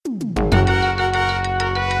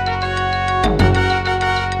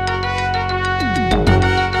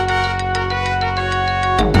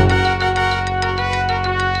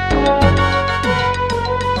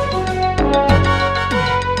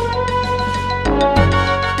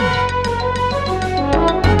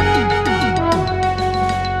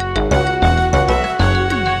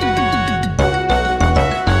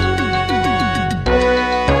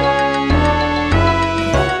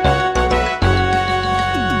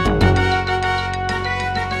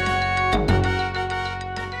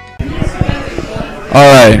All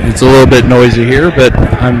right, it's a little bit noisy here, but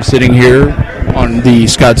I'm sitting here on the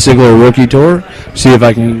Scott Sigler Rookie Tour. See if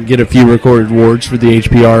I can get a few recorded words for the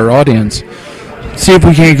HPR audience. See if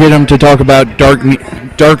we can get them to talk about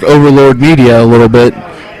Dark Overlord Media a little bit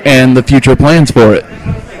and the future plans for it.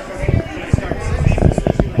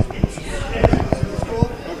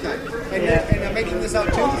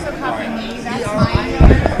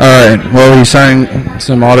 Alright, well, he's signing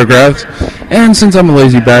some autographs, and since I'm a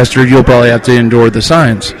lazy bastard, you'll probably have to endure the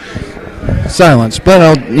silence. But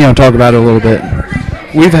I'll talk about it a little bit.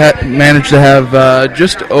 We've managed to have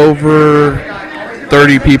just over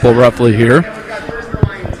 30 people roughly here.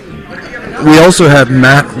 We also have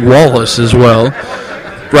Matt Wallace as well,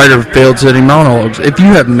 writer of Failed City Monologues. If you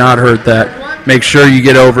have not heard that, make sure you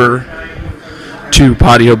get over to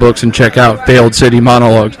Patio Books and check out Failed City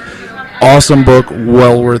Monologues. Awesome book,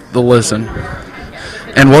 well worth the listen.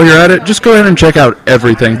 And while you're at it, just go ahead and check out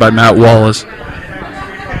everything by Matt Wallace.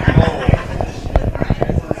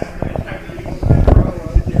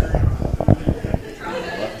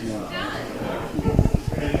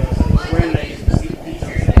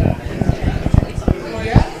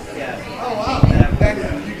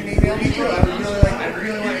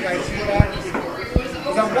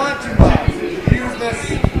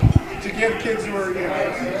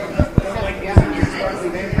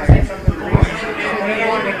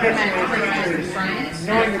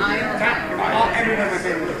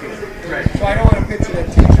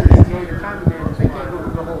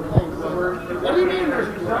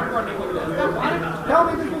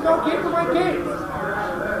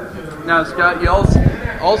 Now, Scott, you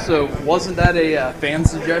also wasn't that a fan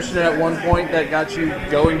suggestion at one point that got you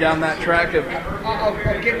going down that track of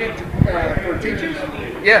getting it for teachers?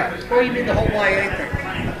 Yeah. Or you mean the whole YA thing?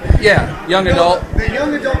 Yeah, young adult. The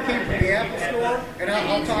young adult came from the Apple Store, and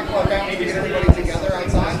I'll talk about that when we get everybody together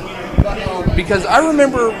outside. But, because I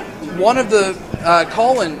remember one of the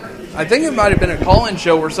call-in, I think it might have been a call-in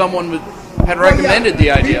show where someone had recommended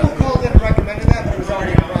the idea. People called in and recommended that, but it was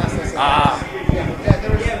already in process. There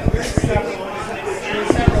was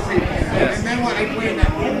several people. Yeah. And then when I put in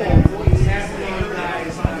that poll, asking you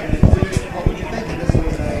guys, what would you think of this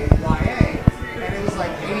was a YA? And it was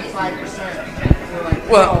like 85%. Were like,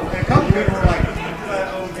 well, and a couple people were like,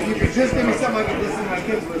 if you could just give me something I could listen to my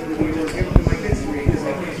kids with, or give them to my kids to read, because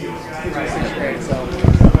I think kids are 6th grade, so.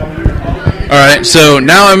 All right, so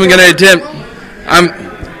now I'm going to attempt. I'm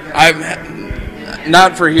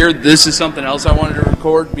not for here. This is something else I wanted to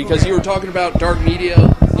record because you were talking about dark media,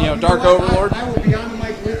 Dark Overlord. I will be on the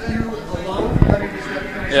mic with you alone. Let me just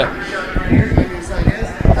finish. Yeah.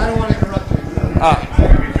 I don't want to interrupt you.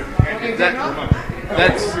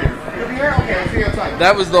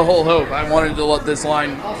 That was the whole hope. I wanted to let this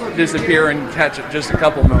line disappear and catch it just a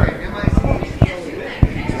couple more.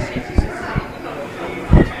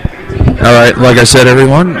 All right, like I said,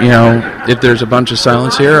 everyone, if there's a bunch of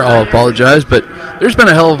silence here, I'll apologize, but there's been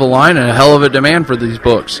a hell of a line and a hell of a demand for these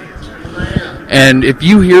books. And if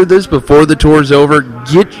you hear this before the tour's over,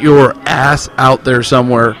 get your ass out there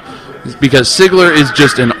somewhere, because Sigler is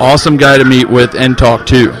just an awesome guy to meet with and talk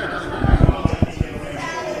to.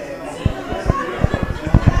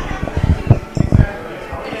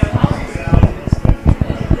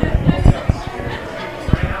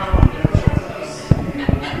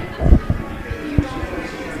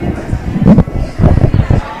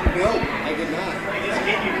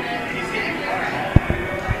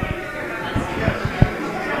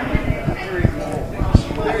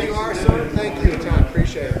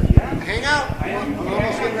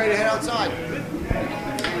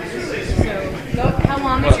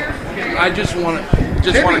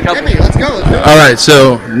 All right,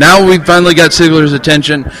 so now we've finally got Sigler's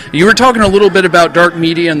attention. You were talking a little bit about dark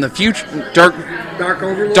media and the future,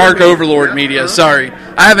 dark Overlord media. Sorry,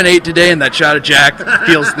 I haven't ate today, and that shot of Jack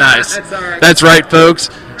feels nice. That's all right. That's right, folks.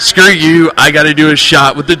 Screw you. I got to do a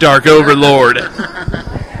shot with the Dark Overlord.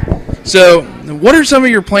 So, what are some of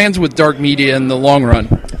your plans with dark media in the long run?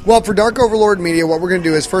 Well, for Dark Overlord Media, what we're going to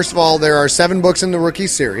do is, first of all, there are 7 books in the Rookie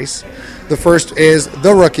series. The first is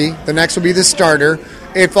The Rookie. The next will be The Starter.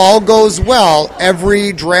 If all goes well,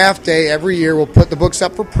 every draft day, every year, we'll put the books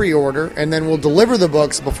up for pre-order, and then we'll deliver the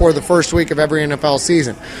books before the first week of every NFL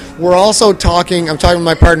season. We're also I'm talking with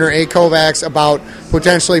my partner, A. Kovacs, about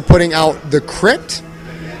potentially putting out The Crypt,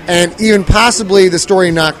 and even possibly the story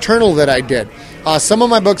Nocturnal that I did. Some of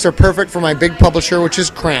my books are perfect for my big publisher, which is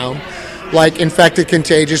Crown, like Infected,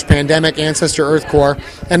 Contagious, Pandemic, Ancestor, Earthcore,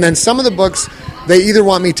 and then some of the books, they either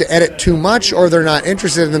want me to edit too much or they're not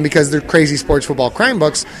interested in them because they're crazy sports football crime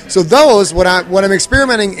books. So those, what I'm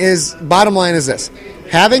experimenting is, bottom line is this.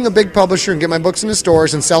 having a big publisher and get my books into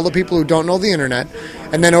stores and sell to people who don't know the internet,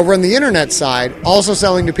 and then over on the internet side, also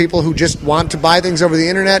selling to people who just want to buy things over the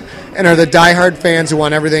internet and are the diehard fans who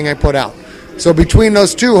want everything I put out. So between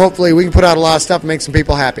those two, hopefully we can put out a lot of stuff and make some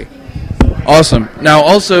people happy. Awesome. Now,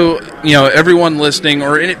 also, everyone listening,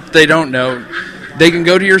 or if they don't know, they can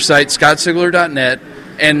go to your site, scottsigler.net,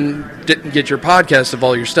 and get your podcast of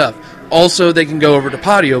all your stuff. Also, they can go over to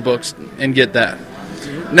Podiobooks and get that.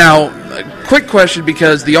 Now, a quick question,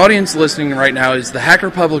 because the audience listening right now is the Hacker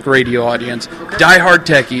Public Radio audience, diehard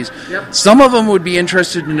techies. Yep. Some of them would be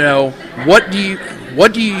interested to know, what do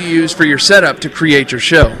you use for your setup to create your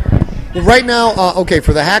show? Well, right now,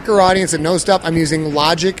 for the hacker audience that knows stuff, I'm using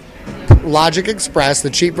Logic Express, the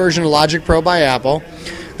cheap version of Logic Pro by Apple.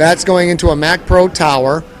 That's going into a Mac Pro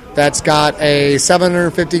tower. That's got a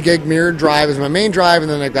 750 gig mirrored drive as my main drive,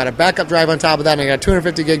 and then I've got a backup drive on top of that, and I got a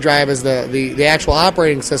 250 gig drive as the actual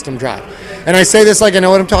operating system drive. And I say this like I know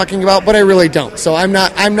what I'm talking about, but I really don't. So I'm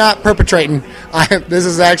not perpetrating. This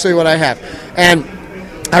is actually what I have, and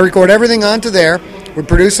I record everything onto there. We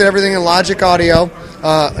produce everything in Logic Audio,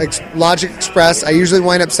 Logic Express. I usually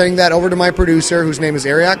wind up sending that over to my producer, whose name is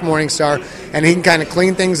Ariok Morningstar, and he can kind of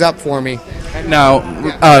clean things up for me.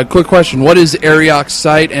 Now, quick question. What is Ariok's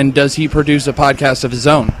site, and does he produce a podcast of his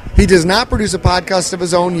own? He does not produce a podcast of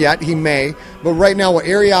his own yet. He may. But right now what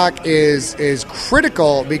Ariok is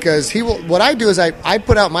critical, because what I do is I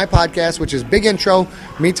put out my podcast, which is big intro,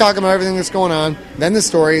 me talking about everything that's going on, then the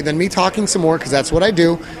story, then me talking some more, because that's what I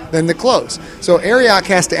do, then the close. So Ariok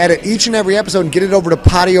has to edit each and every episode and get it over to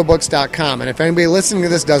Podiobooks.com. And if anybody listening to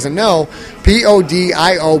this doesn't know,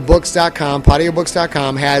 PODIO books.com,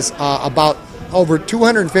 Podiobooks.com has about over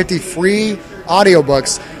 250 free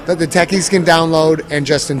audiobooks that the techies can download and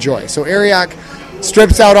just enjoy. So Ariok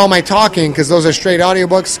strips out all my talking, because those are straight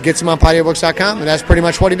audiobooks, gets them on Podiobooks.com, and that's pretty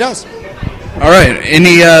much what he does. All right.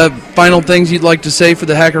 Any final things you'd like to say for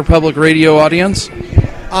the Hacker Public Radio audience?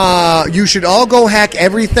 You should all go hack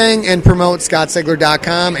everything and promote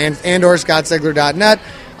ScottSigler.com and or ScottSigler.net.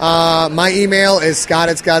 My email is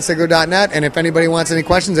scott@scottsigler.net, and if anybody wants any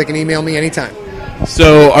questions, they can email me anytime.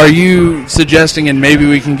 So are you suggesting, and maybe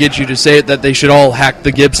we can get you to say it, that they should all hack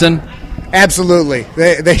the Gibson? Absolutely.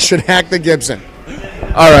 They should hack the Gibson.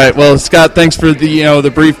 All right. Well, Scott, thanks for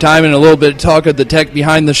the brief time and a little bit of talk of the tech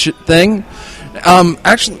behind the thing.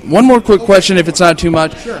 Actually, one more quick question, if it's not too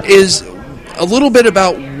much, is a little bit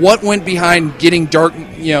about what went behind getting Dark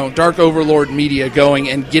Overlord Media going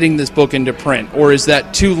and getting this book into print, or is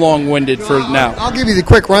that too long-winded for now? I'll give you the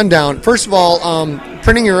quick rundown. First of all,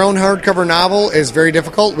 printing your own hardcover novel is very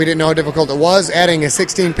difficult. We didn't know how difficult it was. Adding a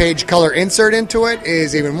 16-page color insert into it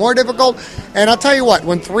is even more difficult. And I'll tell you what,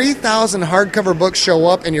 when 3,000 hardcover books show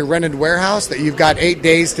up in your rented warehouse that you've got 8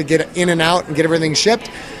 days to get in and out and get everything shipped,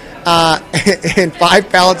 and 5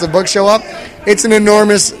 pallets of books show up, it's an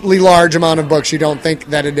enormously large amount of books. You don't think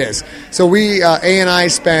that it is. So A&I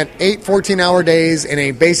spent 8 14-hour days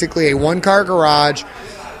in basically a one-car garage,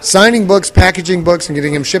 signing books, packaging books, and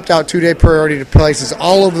getting them shipped out 2-day priority to places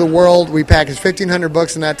all over the world. We packaged 1,500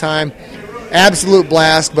 books in that time. Absolute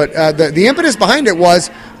blast. But the impetus behind it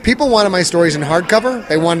was people wanted my stories in hardcover.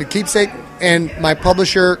 They wanted keepsake, and my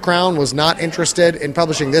publisher, Crown, was not interested in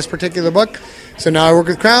publishing this particular book. So now I work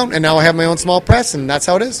with Crown, and now I have my own small press, and that's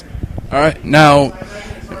how it is. All right. Now,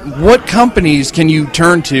 what companies can you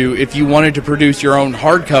turn to if you wanted to produce your own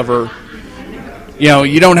hardcover?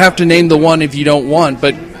 You don't have to name the one if you don't want,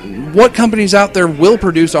 but what companies out there will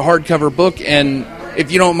produce a hardcover book? And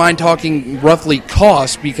if you don't mind talking roughly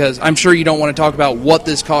cost, because I'm sure you don't want to talk about what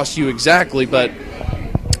this costs you exactly, but...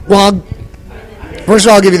 Well, first of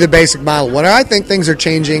all, I'll give you the basic model. What I think things are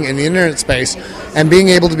changing in the internet space, and being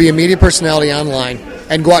able to be a media personality online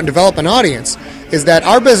and go out and develop an audience, is that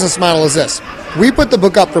our business model is this. We put the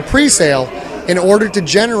book up for pre-sale in order to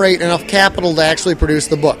generate enough capital to actually produce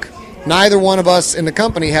the book. Neither one of us in the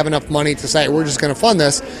company have enough money to say, we're just going to fund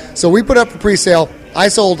this. So we put up for pre-sale. I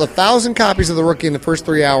sold 1,000 copies of The Rookie in the first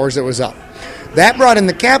 3 hours it was up. That brought in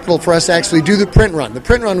the capital for us to actually do the print run. The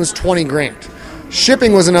print run was $20,000.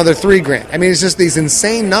 Shipping was another $3,000. I mean, it's just these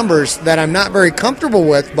insane numbers that I'm not very comfortable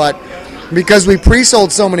with, but because we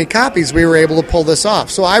pre-sold so many copies, we were able to pull this off.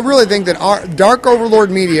 So I really think that our Dark Overlord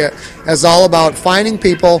Media is all about finding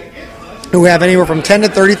people who have anywhere from 10 to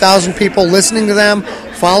 30,000 people listening to them,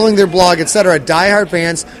 following their blog, etc., diehard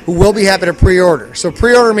fans who will be happy to pre-order. So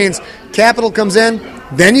pre-order means capital comes in,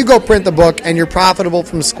 then you go print the book, and you're profitable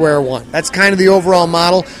from square one. That's kind of the overall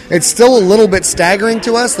model. It's still a little bit staggering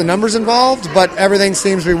to us, the numbers involved, but everything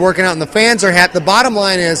seems to be working out, and the fans are happy. The bottom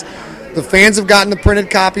line is the fans have gotten the printed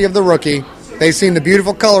copy of The Rookie, They've seen the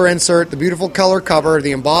beautiful color insert, the beautiful color cover,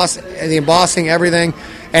 the embossing, everything.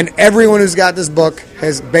 And everyone who's got this book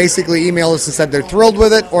has basically emailed us and said they're thrilled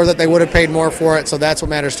with it or that they would have paid more for it. So that's what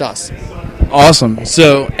matters to us. Awesome.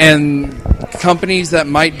 So, and companies that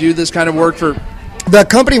might do this kind of work for... The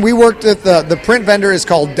company we worked with, the print vendor is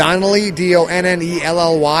called Donnelly, Donnelly.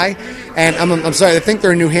 And I'm sorry, I think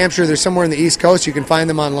they're in New Hampshire. They're somewhere in the East Coast. You can find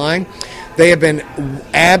them online. They have been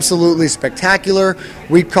absolutely spectacular.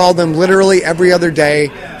 We call them literally every other day,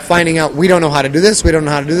 finding out we don't know how to do this, we don't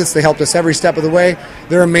know how to do this. They helped us every step of the way.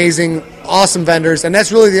 They're amazing, awesome vendors, and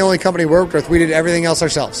that's really the only company we worked with. We did everything else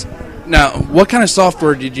ourselves. Now, what kind of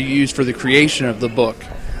software did you use for the creation of the book?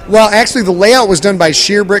 Well, actually, the layout was done by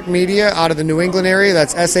Sheerbrick Media out of the New England area.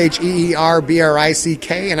 That's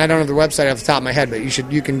SHEERBRICK, and I don't have the website off the top of my head, but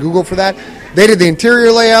you can Google for that. They did the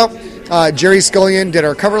interior layout. Jerry Scullion did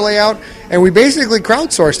our cover layout, and we basically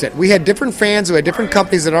crowdsourced it. We had different fans who had different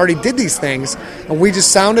companies that already did these things, and we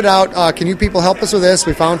just sounded out, can you people help us with this?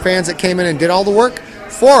 We found fans that came in and did all the work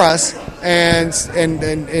for us, and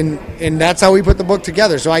that's how we put the book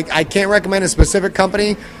together. So I can't recommend a specific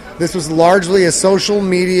company. This was largely a social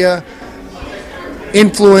media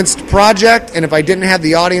influenced project, and if I didn't have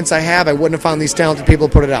the audience I have, I wouldn't have found these talented people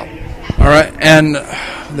to put it out. All right, and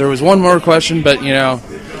there was one more question, but,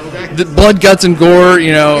 the blood, guts, and gore,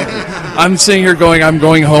 I'm sitting here going, I'm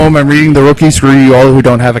going home, I'm reading The Rookie, screw you all who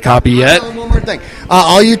don't have a copy yet. One more thing.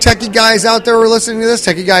 All you techie guys out there who are listening to this,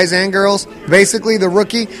 techie guys and girls, basically The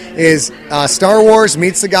Rookie is Star Wars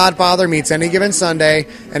meets The Godfather meets Any Given Sunday,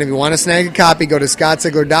 and if you want to snag a copy, go to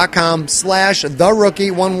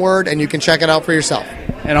scottsigler.com/therookie, one word, and you can check it out for yourself.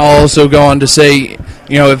 And I'll also go on to say,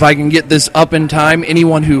 if I can get this up in time,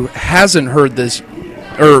 anyone who hasn't heard this,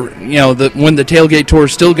 or, when the tailgate tour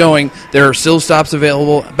is still going, there are still stops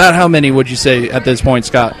available. About how many would you say at this point,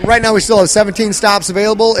 Scott? Right now we still have 17 stops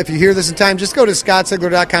available. If you hear this in time, just go to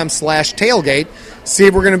scottsigler.com/tailgate. See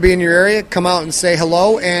if we're going to be in your area. Come out and say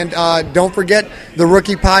hello. And don't forget, the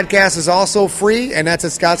Rookie podcast is also free, and that's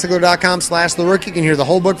at scottsigler.com/therookie. You can hear the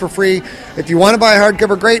whole book for free. If you want to buy a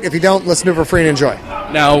hardcover, great. If you don't, listen to it for free and enjoy.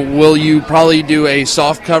 Now, will you probably do a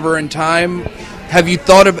soft cover in time? Have you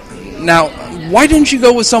thought of... Now, why didn't you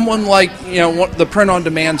go with someone like, the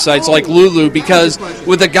print-on-demand sites like Lulu? Because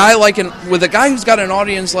with a guy who's got an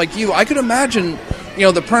audience like you, I could imagine,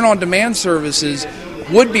 the print-on-demand services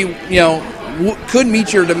would be, could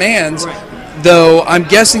meet your demands. Though I'm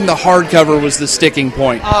guessing the hardcover was the sticking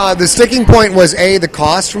point. The sticking point was the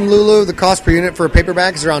cost from Lulu. The cost per unit for a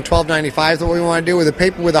paperback is around $12.95. Is what we want to do with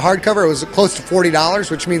a hardcover. It was close to $40,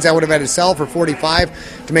 which means I would have had to sell for $45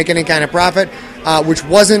 to make any kind of profit, which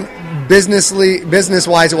wasn't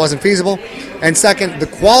business-wise. It wasn't feasible. And second, the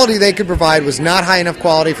quality they could provide was not high enough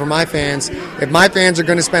quality for my fans. If my fans are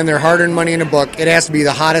going to spend their hard-earned money in a book, it has to be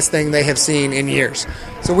the hottest thing they have seen in years.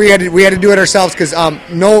 So we had to do it ourselves because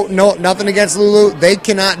nothing against Lulu. They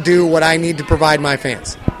cannot do what I need to provide my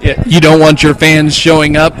fans. Yeah, you don't want your fans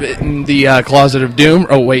showing up in the Closet of Doom.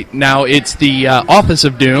 Oh, wait, now it's the Office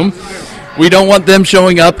of Doom. We don't want them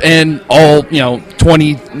showing up and all,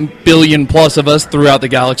 20 billion plus of us throughout the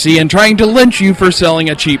galaxy and trying to lynch you for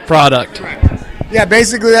selling a cheap product. Yeah,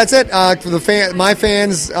 basically that's it. For my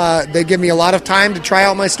fans, they give me a lot of time to try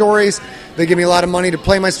out my stories. They give me a lot of money to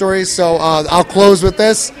play my stories. So I'll close with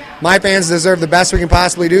this. My fans deserve the best we can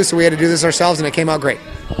possibly do, so we had to do this ourselves, and it came out great.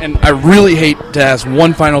 And I really hate to ask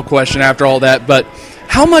one final question after all that, but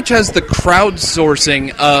how much has the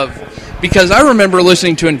crowdsourcing of... Because I remember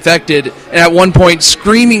listening to Infected and at one point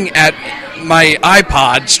screaming at my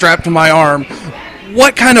iPod strapped to my arm,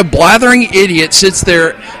 what kind of blathering idiot sits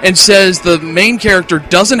there and says the main character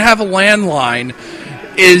doesn't have a landline,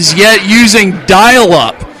 is yet using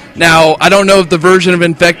dial-up? Now, I don't know if the version of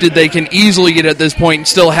Infected they can easily get at this point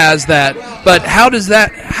still has that, but how does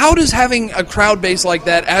having a crowd base like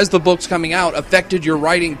that as the book's coming out affected your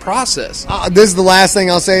writing process? This is the last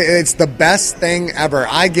thing I'll say. It's the best thing ever.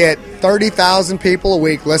 I get 30,000 people a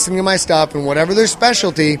week listening to my stuff, and whatever their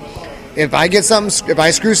specialty, if I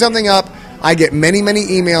screw something up, I get many, many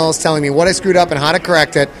emails telling me what I screwed up and how to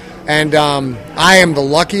correct it. And I am the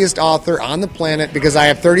luckiest author on the planet because I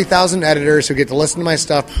have 30,000 editors who get to listen to my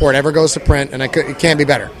stuff before it ever goes to print, and it can't be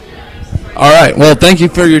better. All right. Well, thank you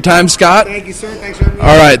for your time, Scott. Thank you, sir. Thanks for having me.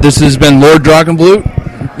 All right. This has been Lord Drachenblut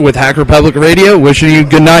with Hacker Public Radio. Wishing you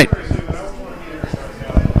good night.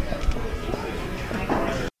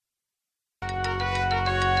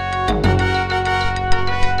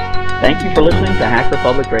 Thank you for listening to Hacker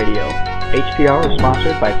Public Radio. HPR is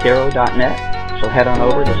sponsored by Caro.net. So head on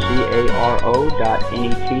over to caro.net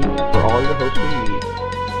for all your hosting needs.